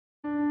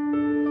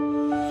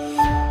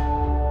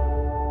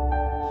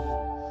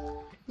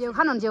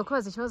hano ngiye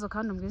kubaza ikibazo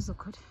kandi umbwiza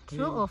ukuri.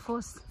 True or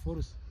false?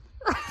 False.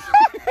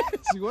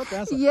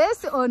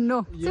 Yes or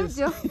no?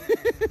 Sibyo?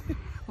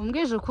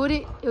 Umbwije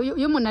ukuri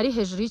iyo umuntu ari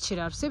hejuru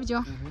y'ikiraro,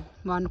 sibyo?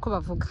 Mu bantu ko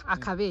bavuga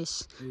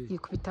akabeshya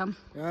yikubitamo.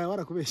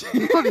 Warakubeshya.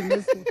 Niko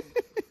bimeze.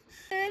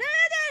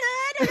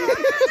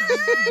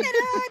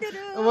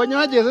 Ubonye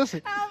bageze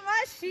se?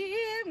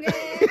 Amashimwe.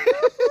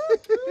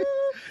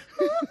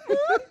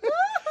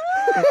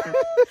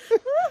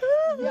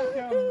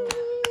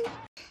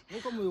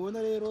 Nkuko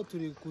mubibona rero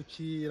turi ku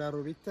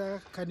kiraro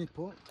bita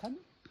Canopy.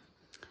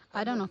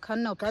 I don't know,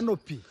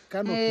 Canopy.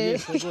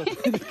 Yes, God.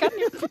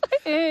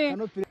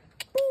 Canopy.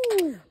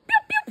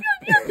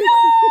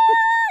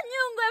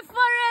 Nyungwe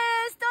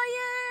forest, oh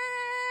yeah.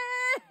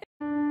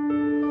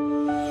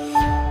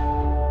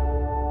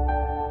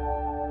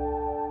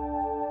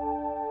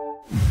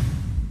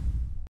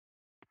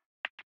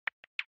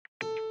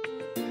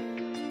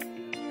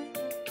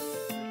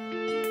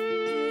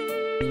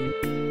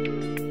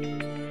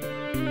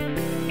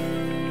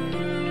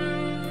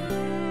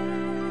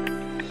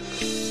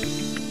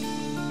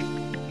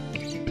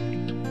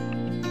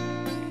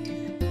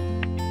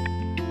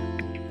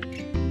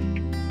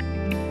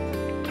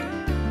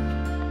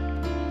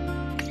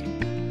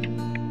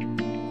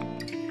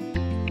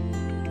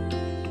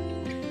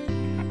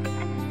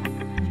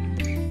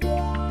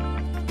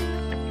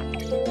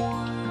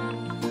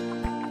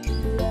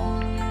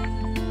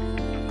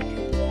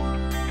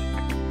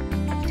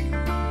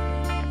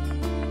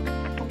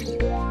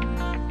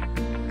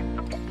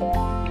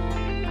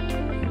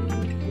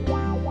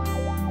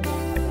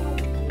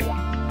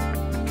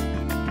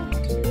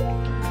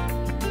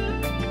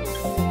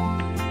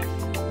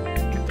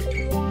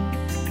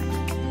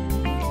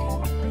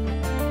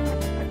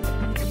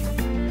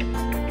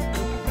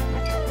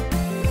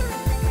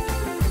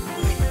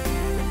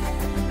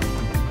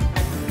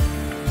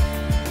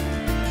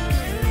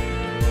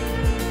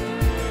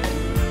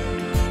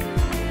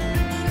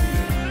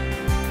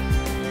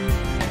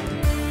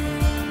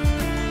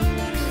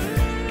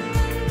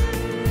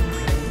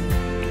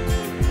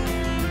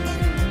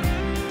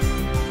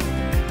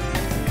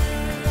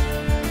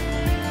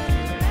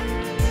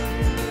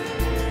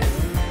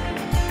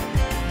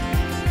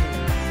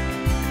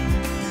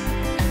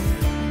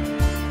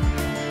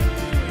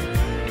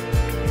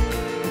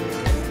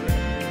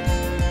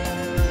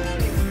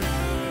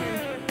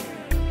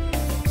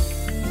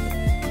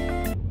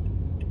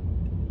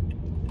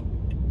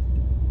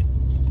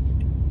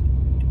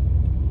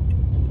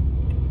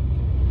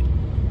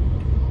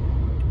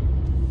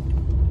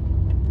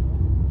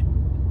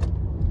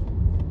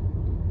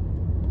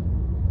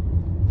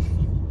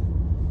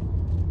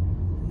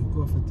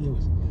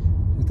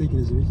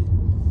 Utekereza biki?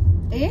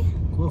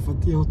 Ko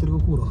wafatiye aho turi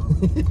gukura.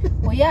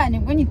 Oya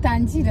nibwo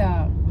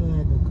nyitangira.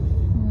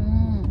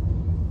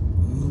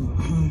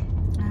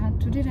 Aha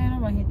turi rero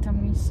bahita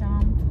mu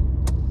ishyamba.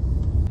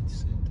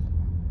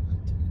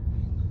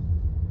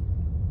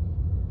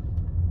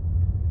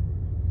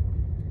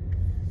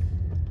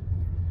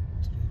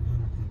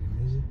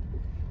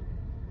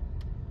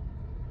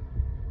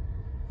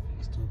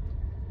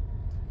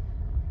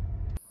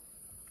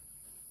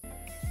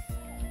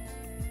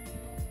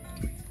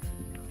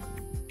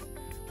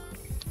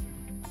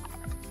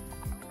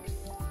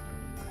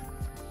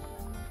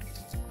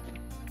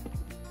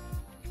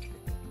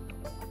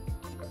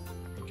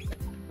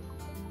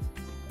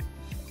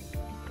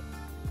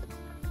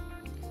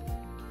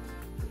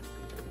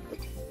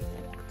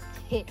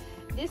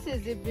 This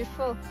is it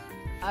before.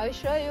 I will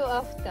show you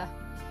after.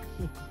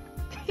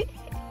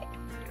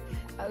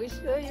 I will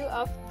show you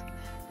after.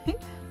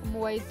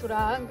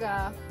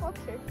 Muwaituranga.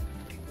 Okay.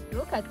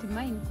 Look at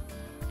mine.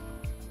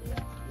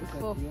 Look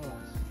at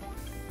yours.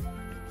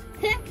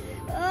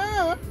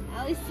 Oh,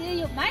 I will see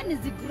you. Mine is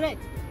great.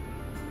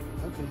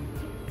 Okay.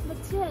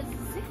 But yours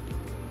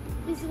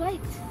is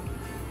white.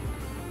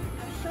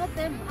 I'll show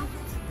them after.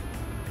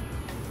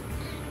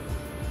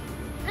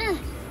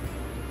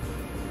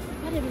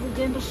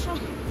 Urugendo sha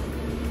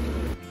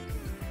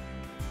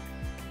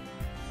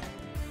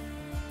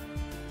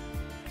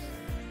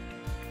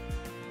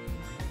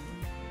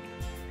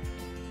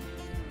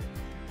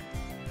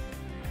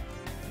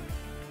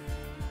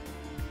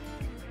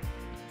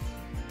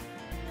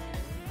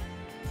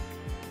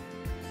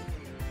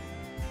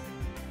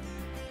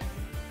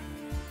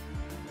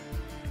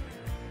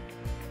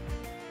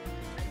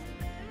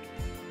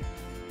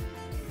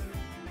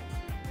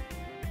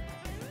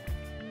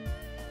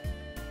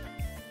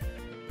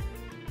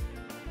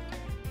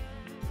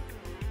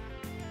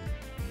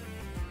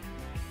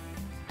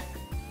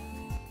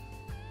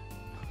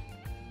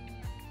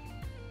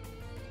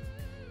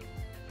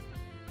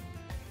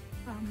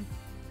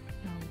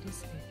no,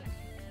 this way.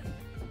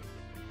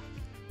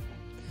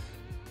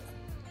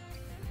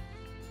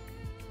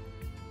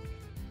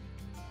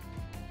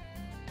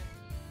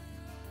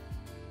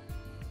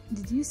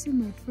 Did you see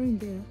my friend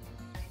there?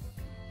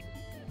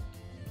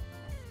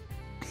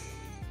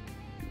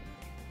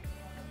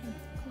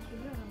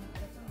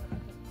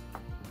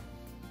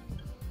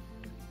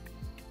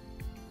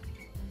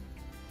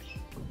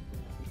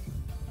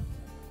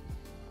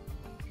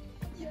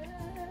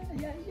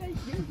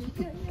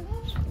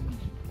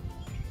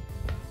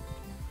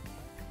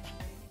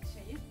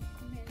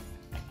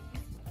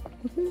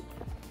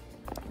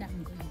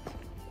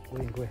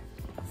 Ingwe.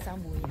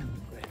 Somewhere.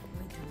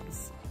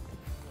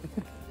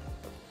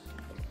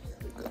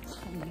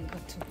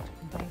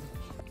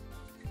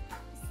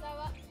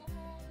 Saba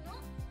umuntu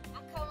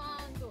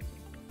akabando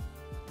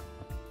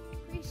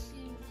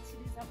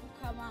kwishingikiriza ku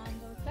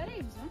kabando utari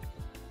ibyo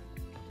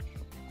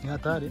Ni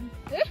hatari?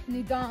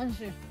 ni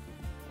danger.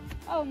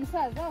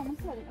 Umusaza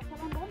akabando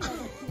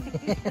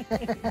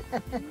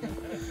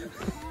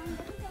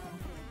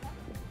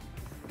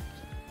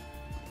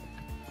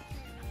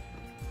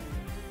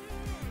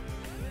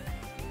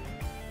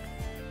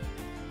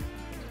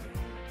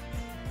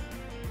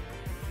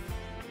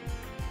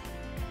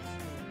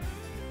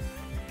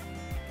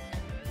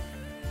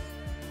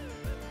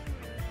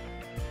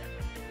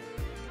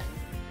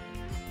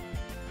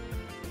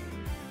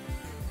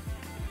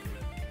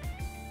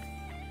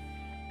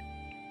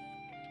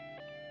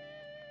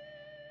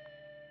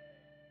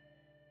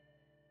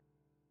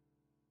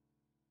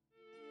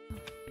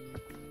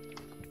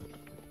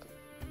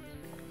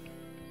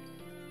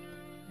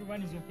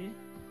One is okay?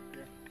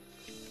 Yeah.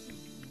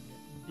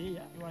 There,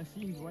 you are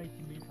seeing white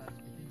metals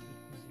within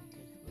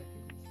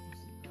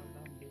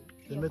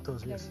The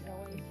metals, yes.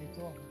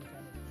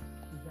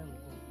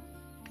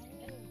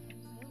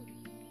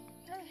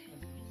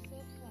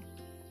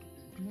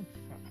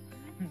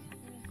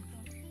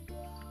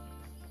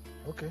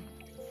 Okay.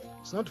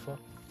 It's not far.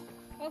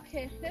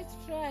 Okay, let's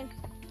try.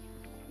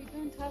 We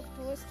don't have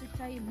to waste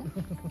time.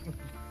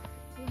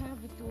 We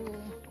have to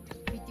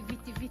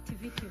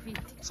viti.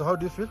 So how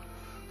do you feel?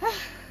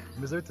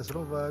 Meze bite se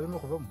urumva birimo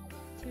kuvamo?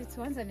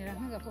 Kiretse wanzanira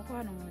nk'agakoko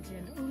hano mu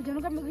rugendo. Urugendo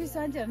rw'amaguru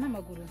isangira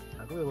n'amaguru.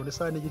 Ntabwo bibona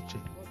isaha n'igice.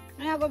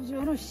 Ntabwo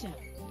byoroshye.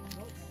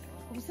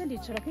 Ubuse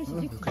ndicara k'iki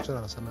giti. Kwicara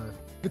arasa nabi.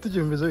 Igiti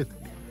gimeze bite?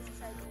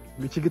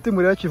 Iki giti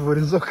muri yakivura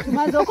inzoka.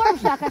 Maze gukora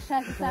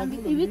ubushakashatsi usanga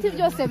ibiti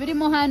byose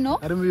birimo hano.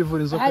 Harimo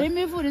ibivura inzoka. Harimo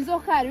ibivura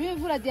inzoka, harimo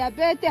ibivura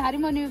diabete,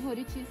 harimo n'ibivura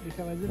iki?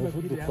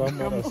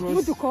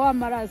 Umuvuduko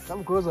w'amaraso.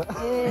 Kamukoza.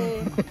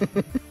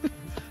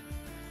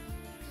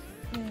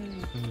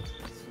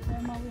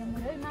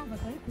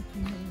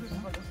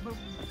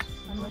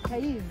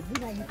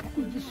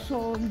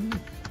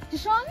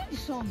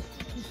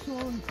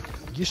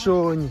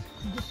 Gishonyi.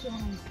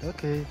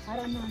 Okay.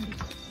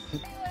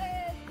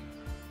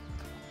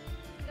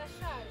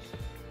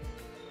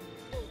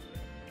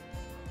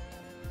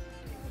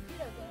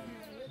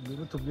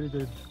 Niba tubwire ibyo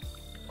aribyo.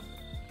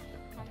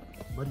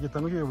 Barya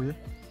tango yebuye.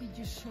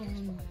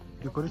 Igishonyi.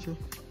 Gikora iki?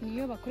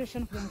 Niyo bakoresha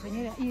no kugira ngo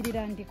nyere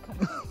irirandika.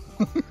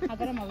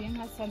 Agara amabuye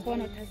nk'asanzwe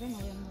banataza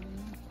amabuye.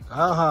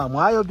 Aha,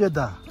 mwayobye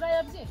da.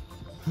 Turayobye.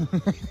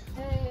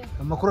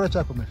 Amakuru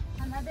aracyakomeje.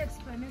 Another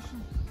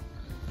explanation.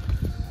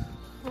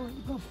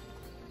 Go.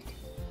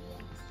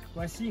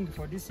 We are seeing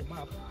for this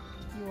map.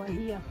 You are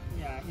here.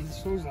 Yeah, it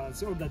shows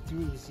us all the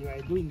trees you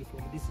are doing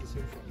from this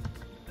section.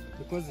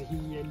 Because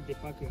here in the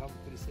park you have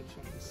three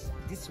sections.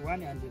 This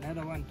one and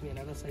another one to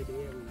another side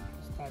where we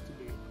start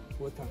the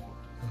waterfall.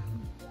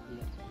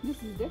 Yeah.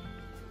 This is the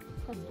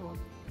first door.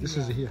 This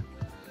is here.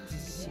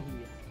 This is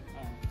here.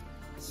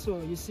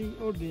 So you see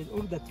all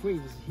the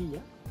trees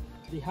here,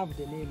 they have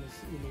the names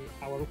in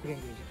our local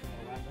language in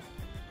Rwanda,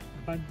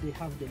 but they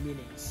have the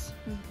meanings.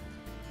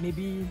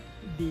 Maybe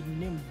they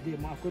named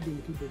them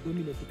according to the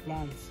dominant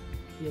plants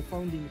they are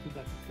found into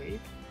that tree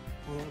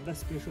or that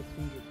special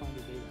thing you found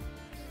there.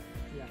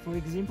 Yeah, for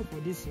example, for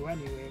this one,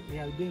 we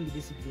are doing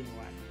this green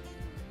one.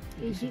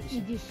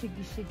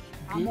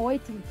 I'm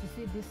waiting to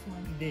see this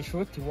one. The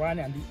short one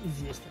and the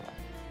easiest one.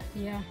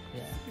 Yeah.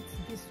 It's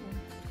this one.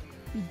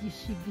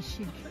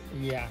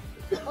 Yeah.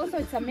 Also,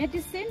 it's a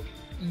medicine?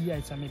 Yeah,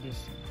 it's a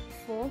medicine.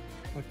 For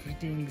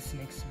treating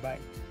snake's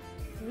bite.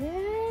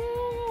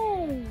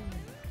 Yay!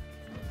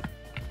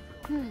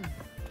 Okay.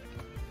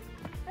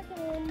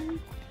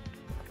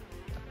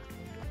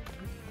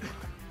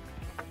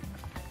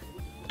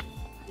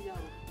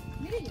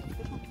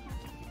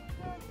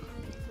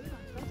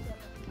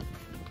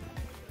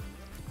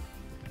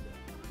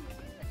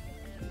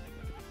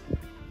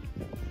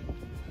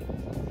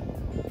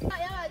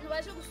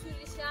 Baje gusura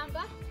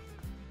ishyamba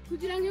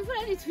kugira ngo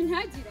imvura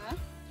nitunyagira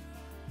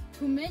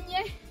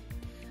tumenye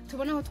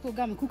tubona aho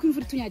twugama kuko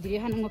imvura tunyagiriye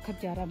hano nko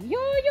kabyaramo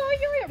yo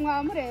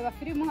mwamureba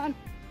filime hano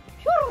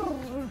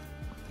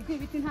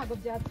ibiti ntago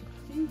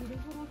byatukingira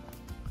imvura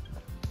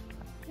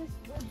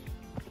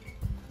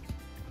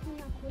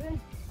nakure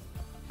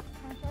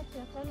ntacyo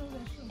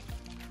yakanubesho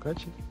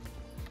Kachi?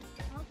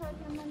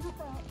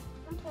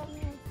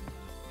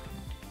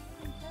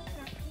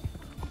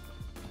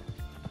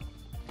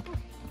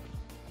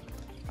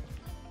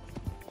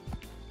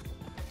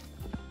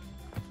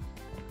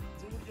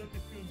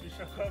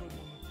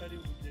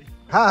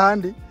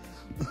 Hahandi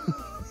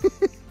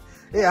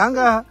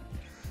ahangaha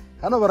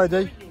hano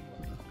barajyayo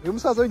uyu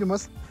musaza w'inyuma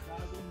se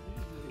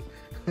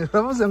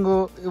uravuze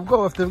ngo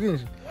ubwoba bafite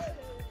bwinshi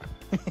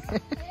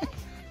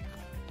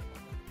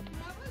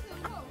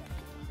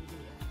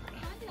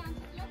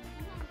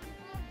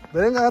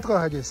dore ngaha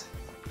twahageze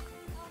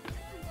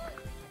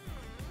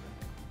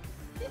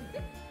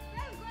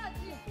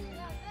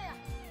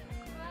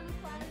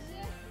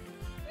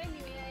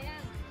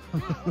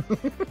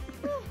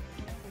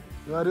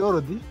You are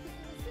already?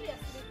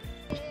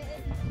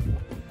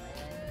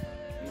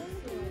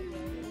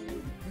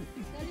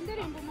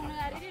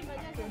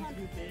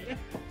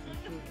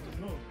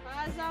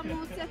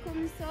 Azamutse ku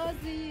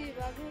misozi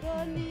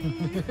Babuloni.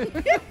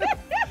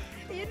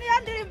 Iyi niyo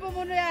ndirimbo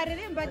umuntu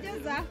yaririmba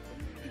ageza.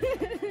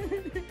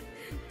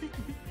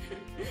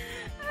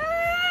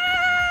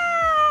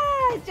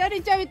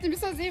 Cyari cyo bita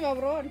imisozi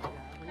y'Ibabuloni.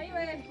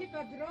 Ayiwe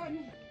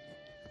y'Ibabuloni.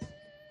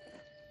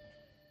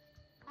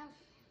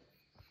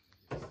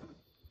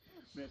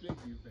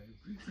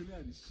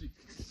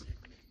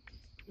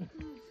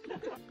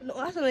 No,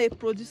 that's not a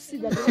producer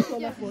that don't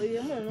come for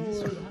you.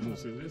 No,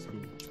 so let's go.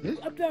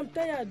 I'm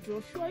tired,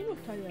 Joshua. You're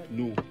not tired.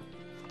 No.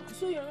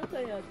 So you're not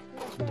tired.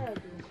 You're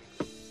tired.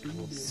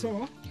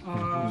 So,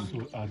 Wow.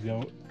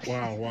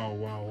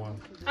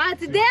 At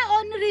their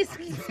own risk.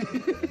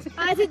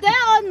 At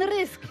their own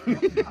risk.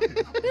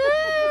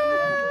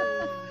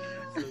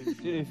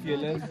 If you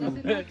let go.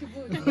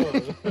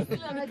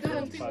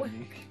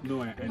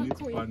 No, I need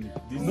to panic.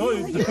 This No,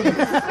 it's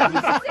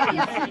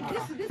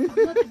This is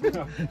not good.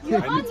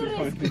 You're on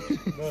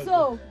risk.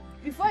 So,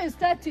 before you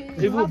start to...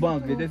 Even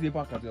bank, they just say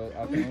park at your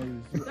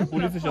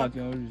police station at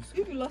your risk.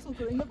 If you lost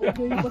something, you're not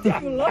going to but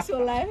if you lost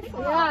your life,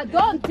 Yeah,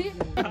 don't.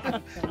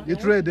 You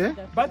trade, eh?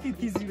 but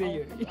it is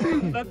real.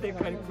 That they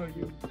can call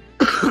you.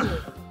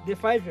 The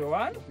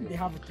 5-1, they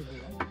have to go.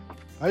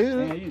 Are you Yeah,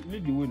 ready? you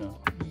lead the winner.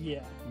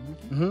 Yeah.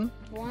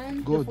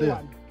 One. Go The there.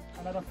 4-1.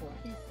 Another 4.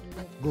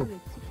 Go.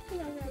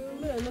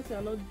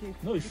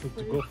 No, you should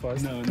go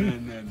fast. No.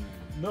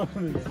 No,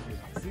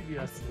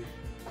 seriously.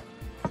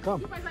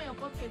 Come.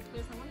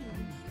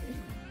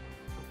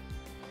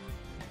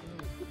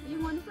 You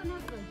want to know?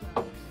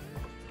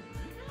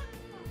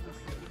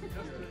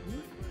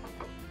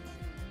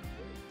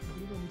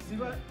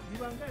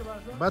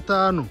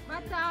 Batanu.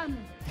 Batanu.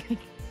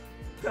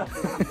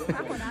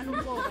 Ako na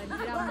ubwoba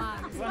ngira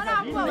mana. Sora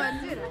ubwoba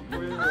ngira.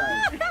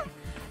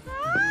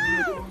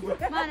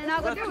 Mana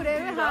ntabwo ndi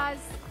urebe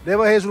hasi.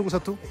 Reba hejuru gusa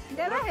tu.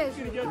 Ndeba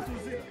hejuru.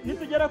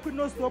 Nitugera kuri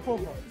no stop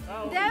over.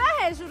 Ndeba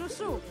hejuru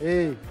shu.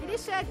 Eh. Iri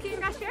shaking.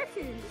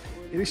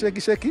 Iri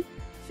shake. Shake.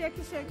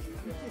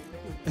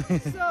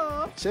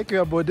 So, Shake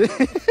your body.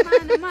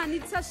 man,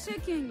 it's a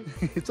shaking.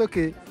 It's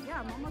okay.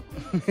 Yeah, mama.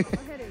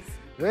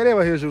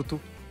 Reba hejuru tu.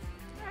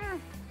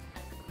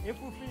 If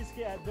you feel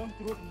scared, don't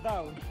look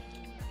down.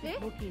 Eh?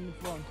 Look in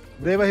front.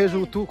 Reba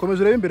hejuru tu.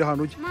 Komeza urebe imbere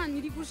ahantu ujya. Man,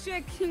 iri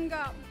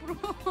gushakinga, bro.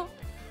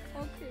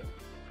 Okay.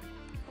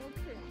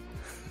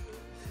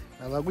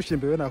 Abagushyira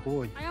imbere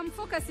nakubonye. I am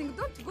focusing.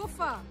 Don't go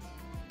far.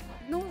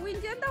 No,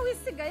 wigenda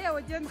wisigaye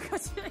ugenda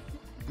gake.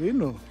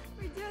 Ngwino.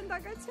 Wigenda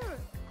gake.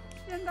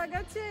 Genda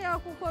gake ya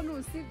kuko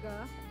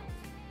nusiga.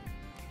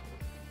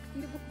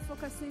 Ndi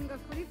gufocusinga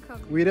kuri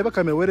kamera. Wireba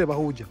kamera wereba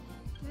aho ujya.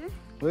 Eh?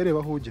 Wereba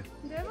aho ujya.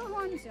 Ndeba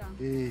honja.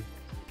 Eh.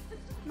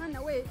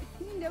 Mana we,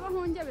 ndeba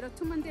honja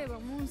biratuma ndeba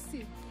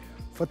munsi.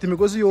 Fata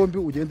imigozi yombi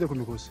ugendere ku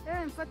migozi.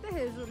 Mfate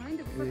hejuru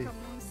ndi gufata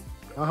munsi.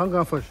 Aha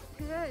ngaha mfashe.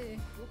 Hey.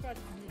 Look at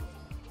me.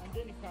 And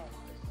then count.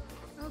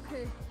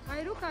 Okay.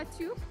 I look at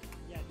you.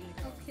 Yeah, then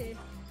count. Okay.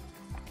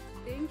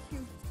 Thank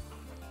you.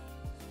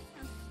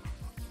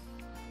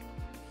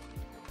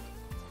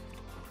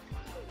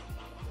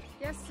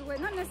 Yes, we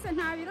none se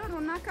nta biro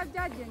runaka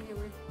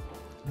byagenewe.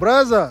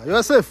 Brother, you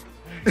are safe.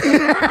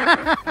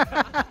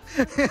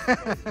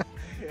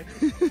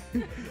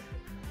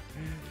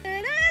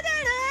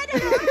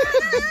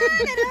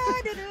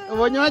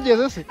 Ubonye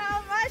wageze se?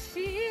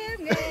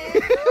 Amashimwe.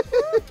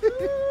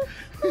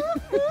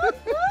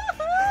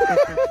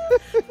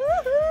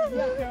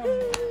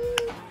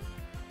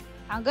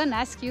 I'm gonna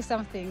ask you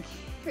something.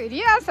 Will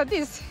you answer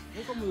this?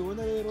 Nkuko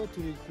mubibona rero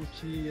turi ku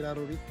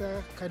kiraro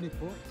bita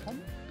Canopy.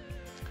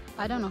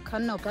 I don't know,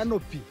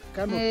 Canopy.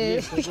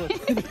 Canopy.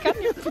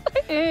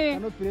 Eh.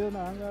 Canopy rero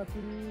nahanga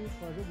turi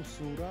twaje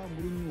gusura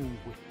muri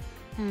Nyungwe.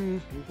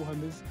 Uko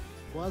hameze.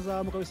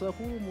 Wazamuka bisaba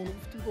ko umuntu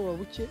ufite ubwoba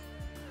buke.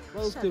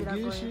 Ufite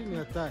bwinshi ni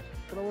hatari.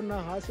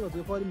 Turabona hasi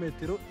bavuye ko ari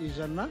metero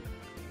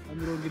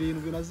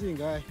 170 na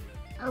zingahe.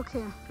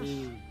 Okay.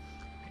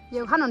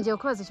 Yewe hano ngiye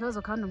kubaza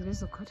ikibazo kandi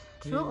umbwiza ukuri.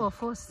 True or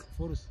false?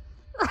 False.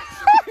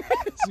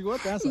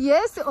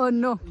 Yes or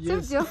no?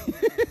 Yes. Sibyo?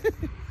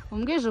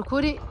 Umbwije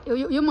ukuri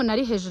iyo umuntu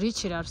ari hejuru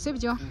y'ikiraro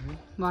sibyo?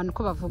 Mu bantu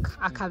ko bavuga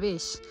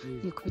akabeshya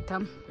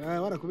nikubitamo.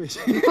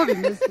 Warakubeshya. Niko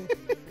bimeze.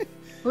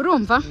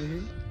 Urumva?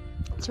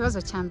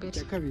 Ikibazo cya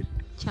mbere.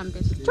 Cya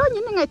mbere.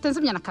 Cyonyine nkahita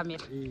nzimya na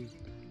kamera.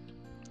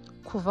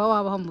 Kuva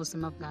wabaho mu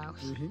buzima bwawe.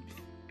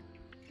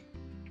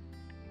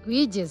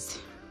 Wigeze.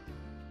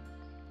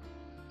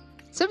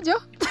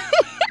 Sibyo?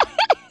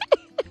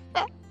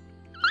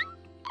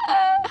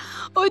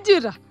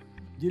 Ugira.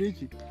 Gira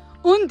iki?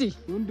 Undi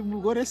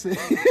mugore se.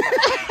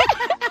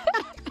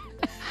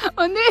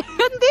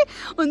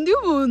 undi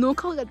muntu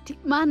ukavuga ati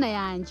mana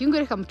yanjye ngo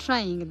reka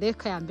mutrying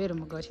deka yambere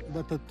umugore.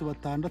 3, 6,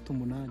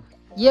 8.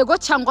 Yego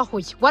cyangwa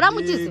hoye.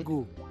 Waramugize?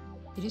 Yego.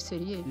 Iri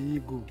seriye.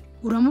 Yego.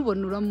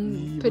 Uramubona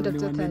uramupenda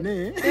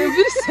totally.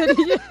 Iri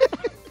seriye.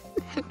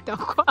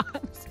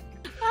 Ndakwanze.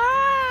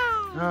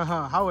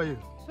 Aha, how are you?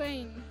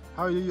 Fine.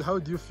 How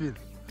do you feel?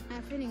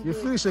 I'm feeling You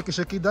good. feel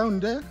shaky down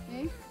there?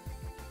 Eh?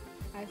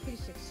 I feel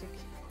shaky.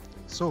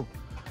 So,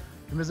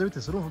 bimeze bite?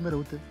 Urumva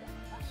umerewe ute?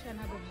 Sha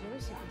ntabwo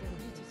byoroshye kujya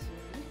muri iki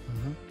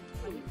kintu.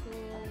 Ariko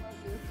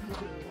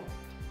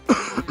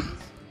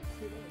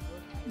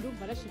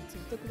ndumva arashibitse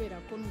bite kubera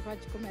ko numva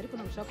gikomeye ariko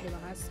nabashaka kureba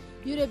hasi.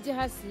 Iyo urebye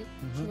hasi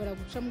ushobora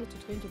guca muri utu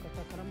twenje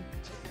ugatakaramo.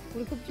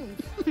 Uri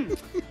kubyumva?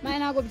 Mane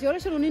ntabwo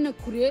byoroshye runini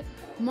kure.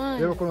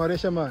 Man. Reba ko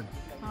wareshya man.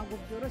 Ntabwo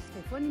byoroshye.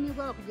 Telefone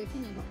niba bakubwiye ko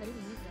inyandiko ari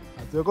buyiza.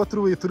 Atuye ko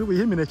turi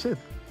buyihe imineke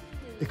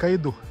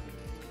ikayiduha.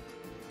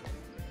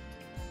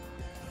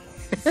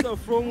 So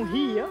from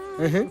here,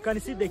 you can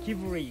see the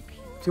Kivu Lake.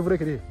 Kivu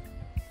Lake iri.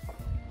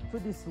 So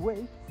this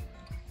way,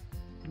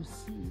 you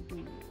see the...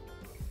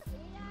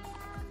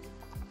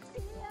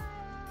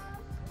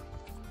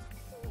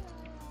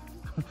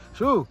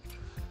 Shu.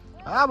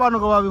 Abantu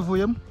ngo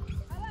babivuyemo.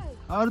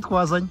 Ari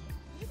twazanye.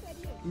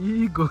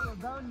 Yigo. So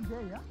down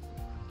there,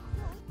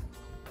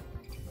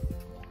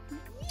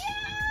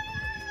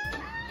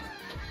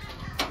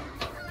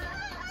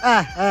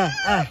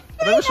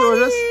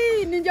 Urabishoboje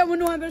se? Ninjye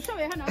muntu wa mbere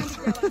ushoboye hano abandi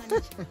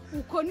byabananiye.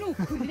 Uko ni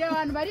ukurira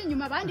abantu bari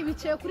inyuma abandi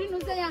bicaye kuri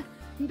nuze ya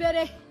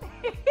mbere.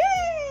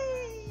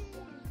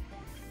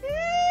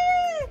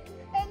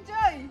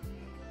 Enjoy.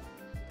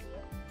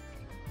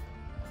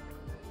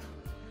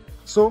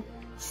 So,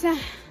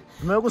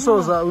 nyuma yo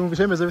gusoza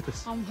wumvishe bimeze bite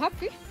se? I'm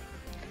happy.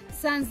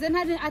 Sanze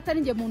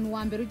atari njye muntu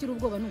wa mbere ugira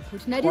ubwoba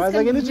n'ukuri.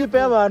 Wazanye n'ikipe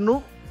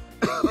y'abantu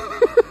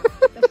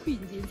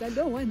ndakwinginza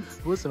don't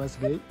want. bose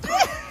basigaye.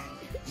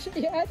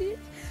 Yari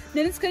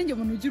nari sikanje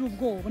umuntu ugira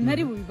ubwoba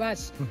ntari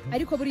bubibashe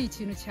ariko buri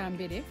ikintu cya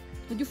mbere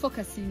ujye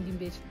focusinga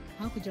imbere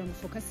nta kugira ngo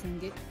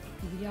focusinge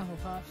ibiri aho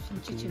hafi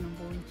nicyo kintu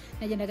mbonye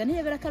nagendaga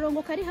nirebera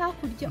akarongo kari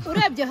hakurya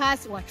urebye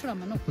hasi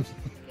wacurama no kuri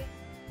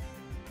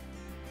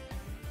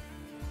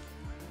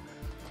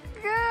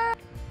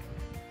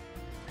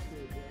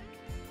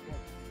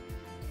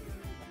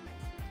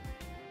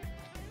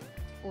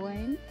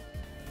When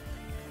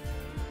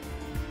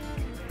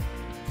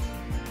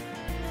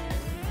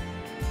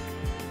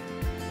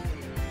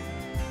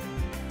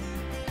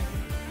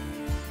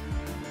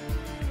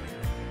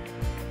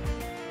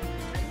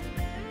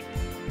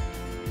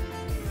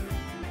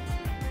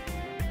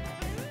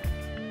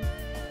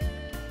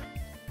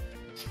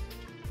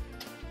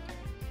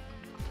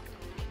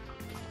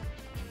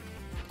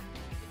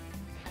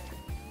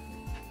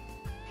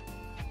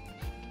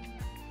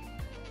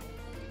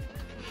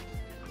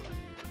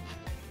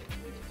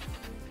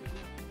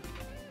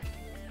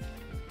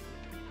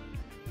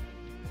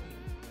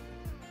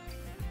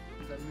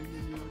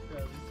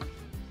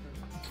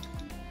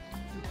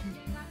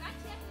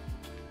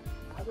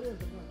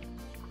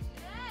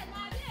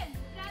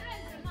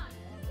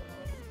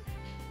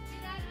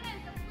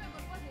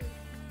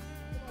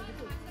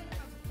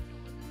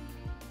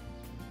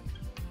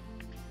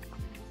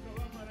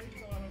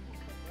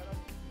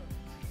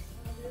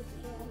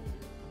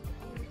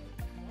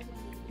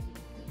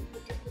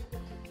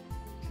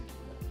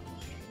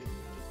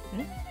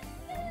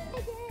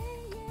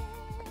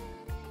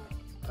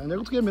Anya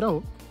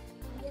gutwemeraho.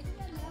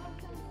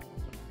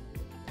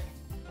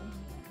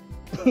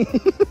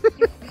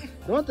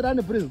 Don't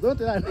run please,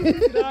 don't run.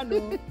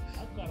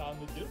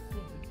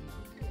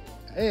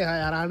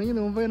 Harani nyine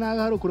umva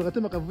naga hari ukuru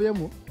gatema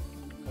kavuyemo.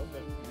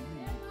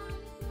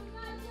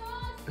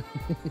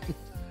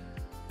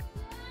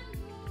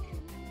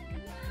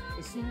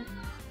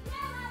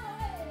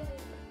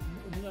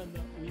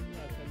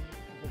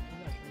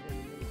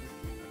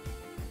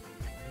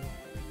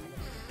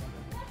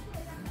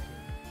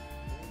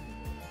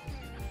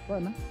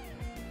 Bana.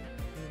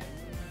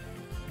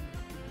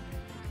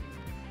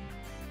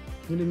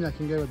 Nyine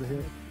imyaka ingahe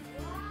badahera?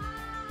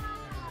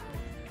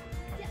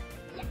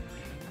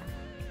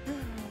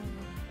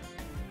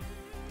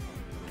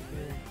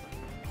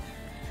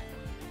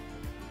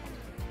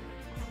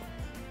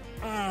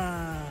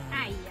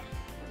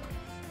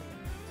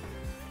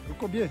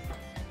 Uko bien.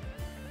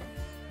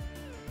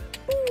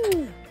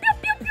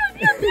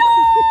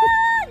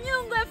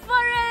 Nyungwe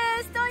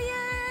forest, oh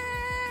yeah!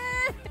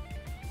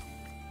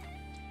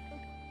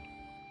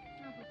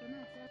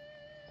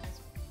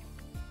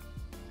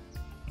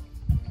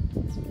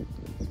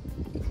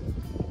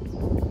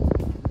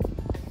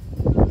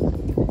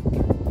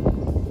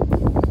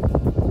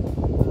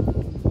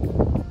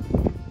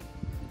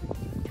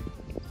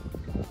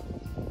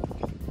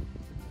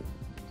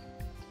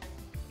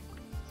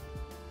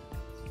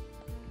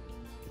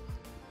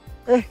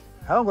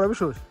 Hawa ngo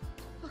urabishoje.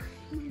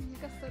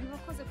 Nyagasani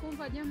wakoze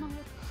kumva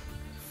nyamahoro.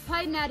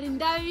 Finally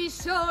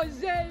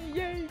ndabishoje.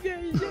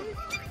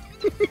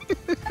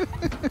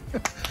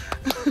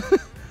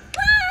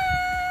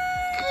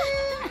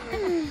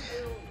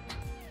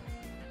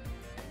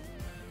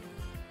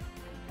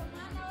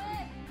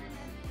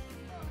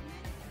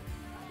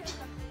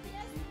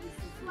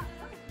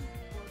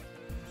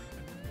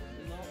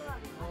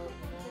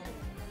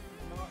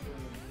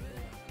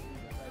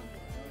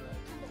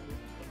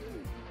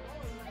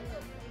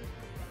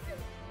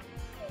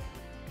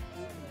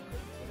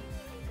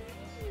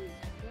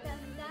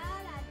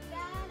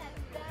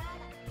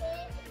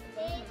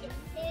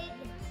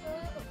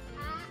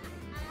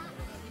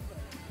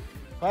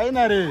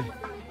 Finally.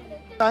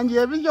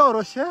 Tangiye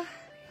byoroshye.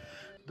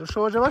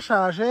 Dushoje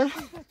bashaje.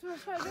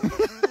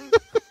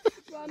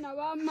 Bana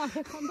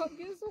bamahe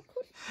kambabwiza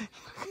ukuri.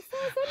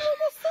 Isaza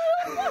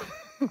n'umusonga.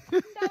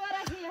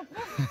 Ndabarahiye.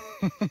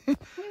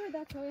 Niba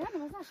datawe hano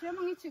bazashiramo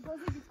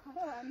nk'ikigozi gitwara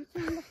abantu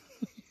cyangwa.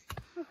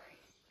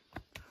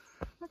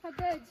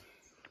 Makadeje.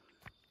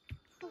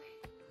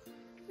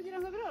 Kugira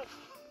ngo biro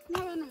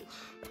n'abana.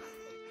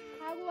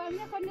 Ntabwo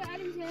wamye ko ni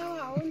ari njyewe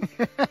wawe.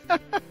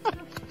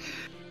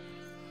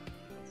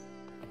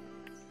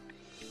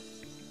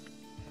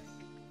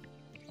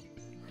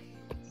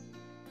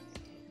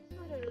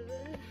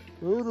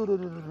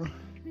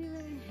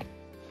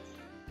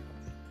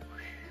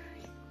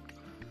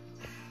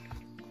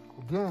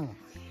 Bien.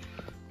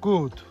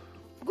 Good.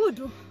 Good.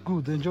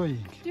 Good.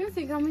 Enjoying. Do you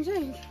think I'm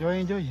enjoying? You're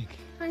enjoying.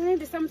 I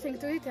need something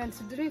to eat and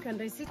to drink and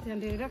I sit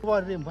and relax.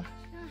 Waremba.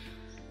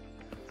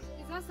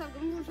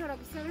 Izasabwa ngo ushobora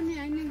gusaba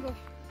ntiyandi ngo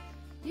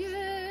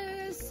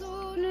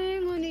Yesu ni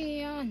inkoni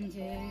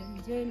yanjye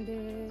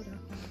ngendera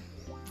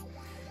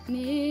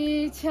ni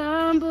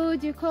icyambu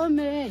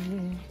gikomeye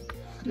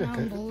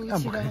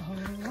nambukiraho.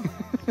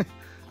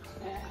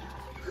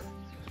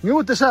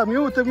 Mwihute sha,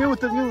 mwihute.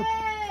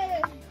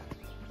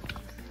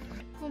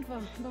 Kumva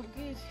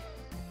mbabwire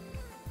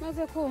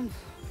maze kumva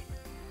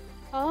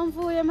aho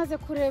mvuye maze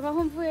kureba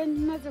aho mvuye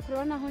maze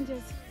kureba naho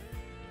ngeze.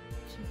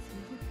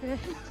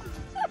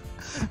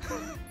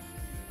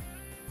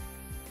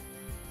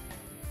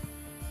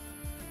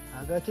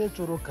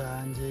 Agakecuru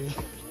kanje.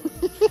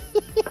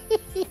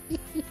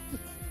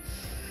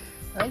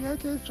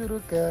 Agakecuru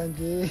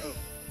kanje.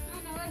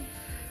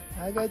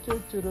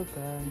 Agakecuru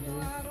kanje.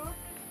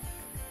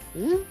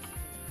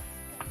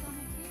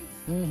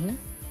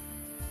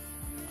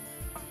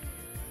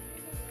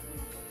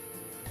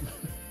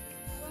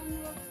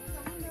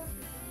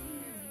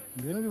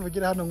 Ngwino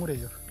bivugira hano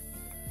nkureyo.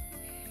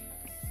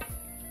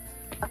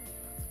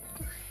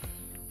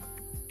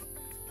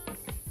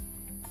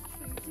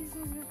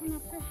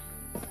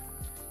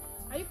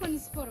 Ariko ni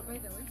siporo by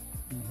the way.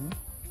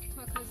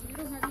 Twakaza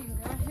ibiro nka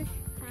bingahe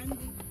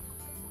kandi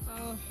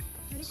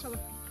ariko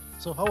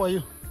So how are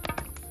you?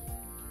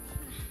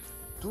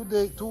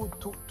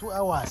 2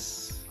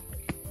 hours.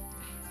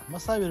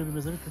 Amasaha abiri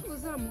bimeze bite?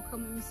 Uzamuka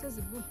mu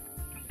misozi bu.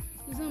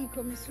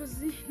 Uzamuka mu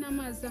misozi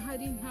n'amazi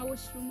ahari nta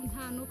washroom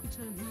nta no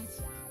kwicara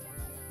ntaki.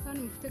 Kandi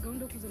mufite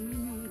gahunda yo kuza muri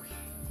Nyungwe.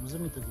 Muze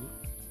mwiteguye.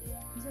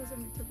 Muzaze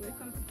mwiteguye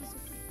kandi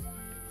kusuku.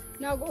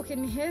 Ntabwo okay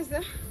ni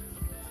heza.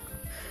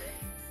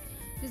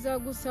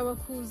 Bizagusaba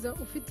kuza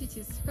ufite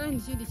ikisi kandi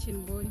ikindi kintu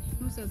mbonye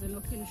ntuzaze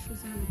no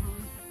kwinishuza hano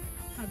hantu.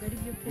 Ntabwo ari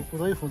byo pe.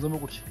 Kuza wifunzemo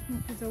gutya.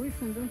 Kuza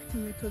wifunzemo ufite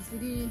inkweto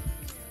ziri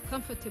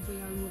comfortable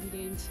yawe mu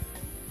birenge.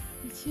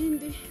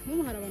 Ikindi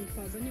nk'ubu hari abantu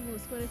twazanye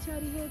bose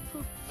baracyari hepfo.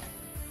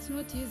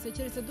 Simo tize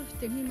keretse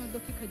dufite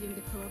nk'imodoka ikagenda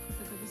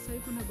ikabafata kabisa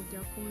ariko ntabwo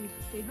byakunda.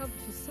 They have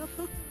to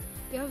suffer.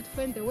 They have to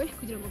find a way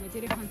kugira ngo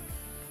bagere hano.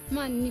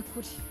 Man ni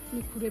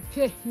kure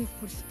pe ni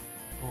kure.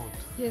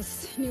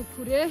 Yes, ni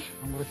kure.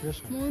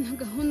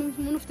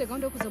 Umuntu ufite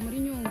gahunda yo kuza muri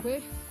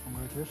Nyungwe.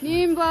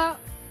 Nimba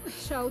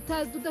sha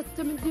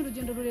udatama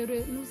nk'urugendo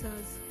rurerure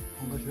nuzaza.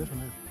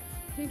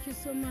 Thank you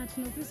so much.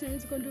 No kwisi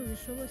nzi ko ndi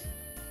ubishobora.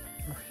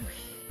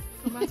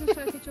 Kabanza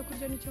ushaka icyo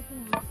kurya n'icyo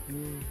kunywa.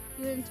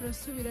 Yego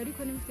turasubira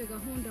ariko nimba ufite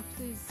gahunda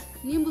please.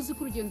 Nimba uzi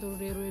ko urugendo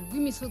rurerure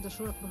rw'imisozi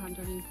udashobora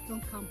kuruhandling,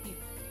 don't come here.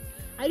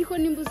 Ariko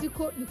nimba uzi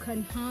ko you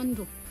can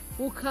handle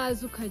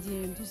ukaza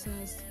ukagenda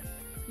uzaza.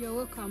 You're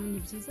welcome. Ni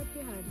byiza pe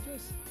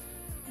hararyoshye.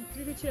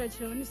 Kuri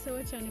kirakiraho ni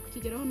sawa cyane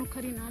kukigeraho nuko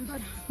ari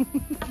intambara.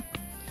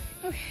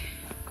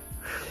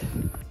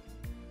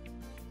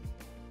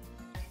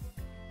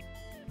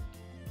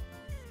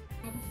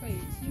 Abufaye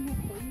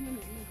kimoko imwe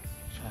mu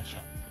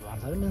Shasha.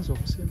 Banza ari menzo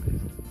gusimbe.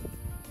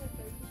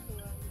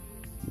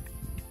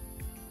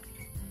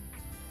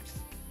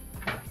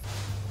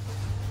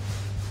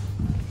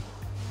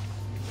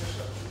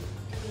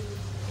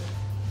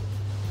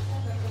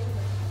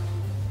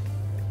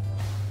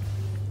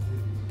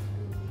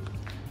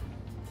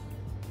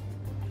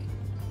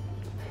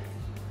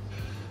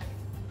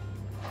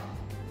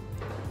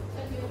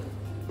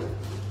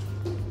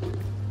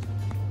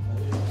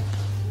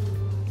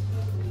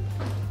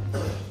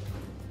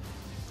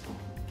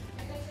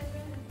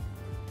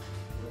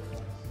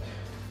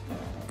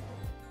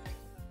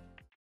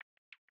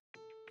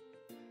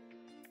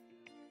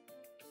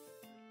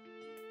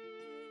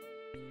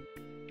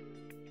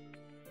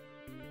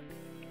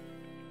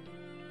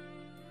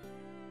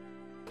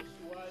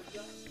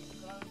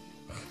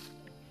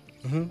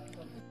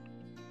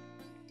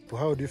 So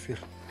how do you feel?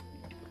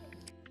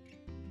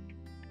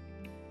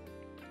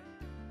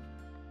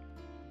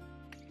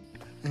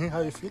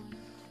 How you feel?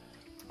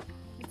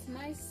 It's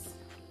nice.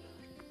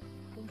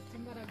 It's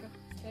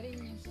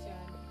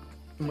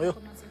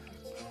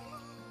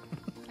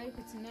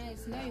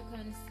nice. Now you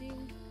can see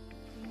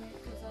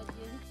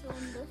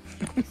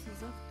this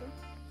is after.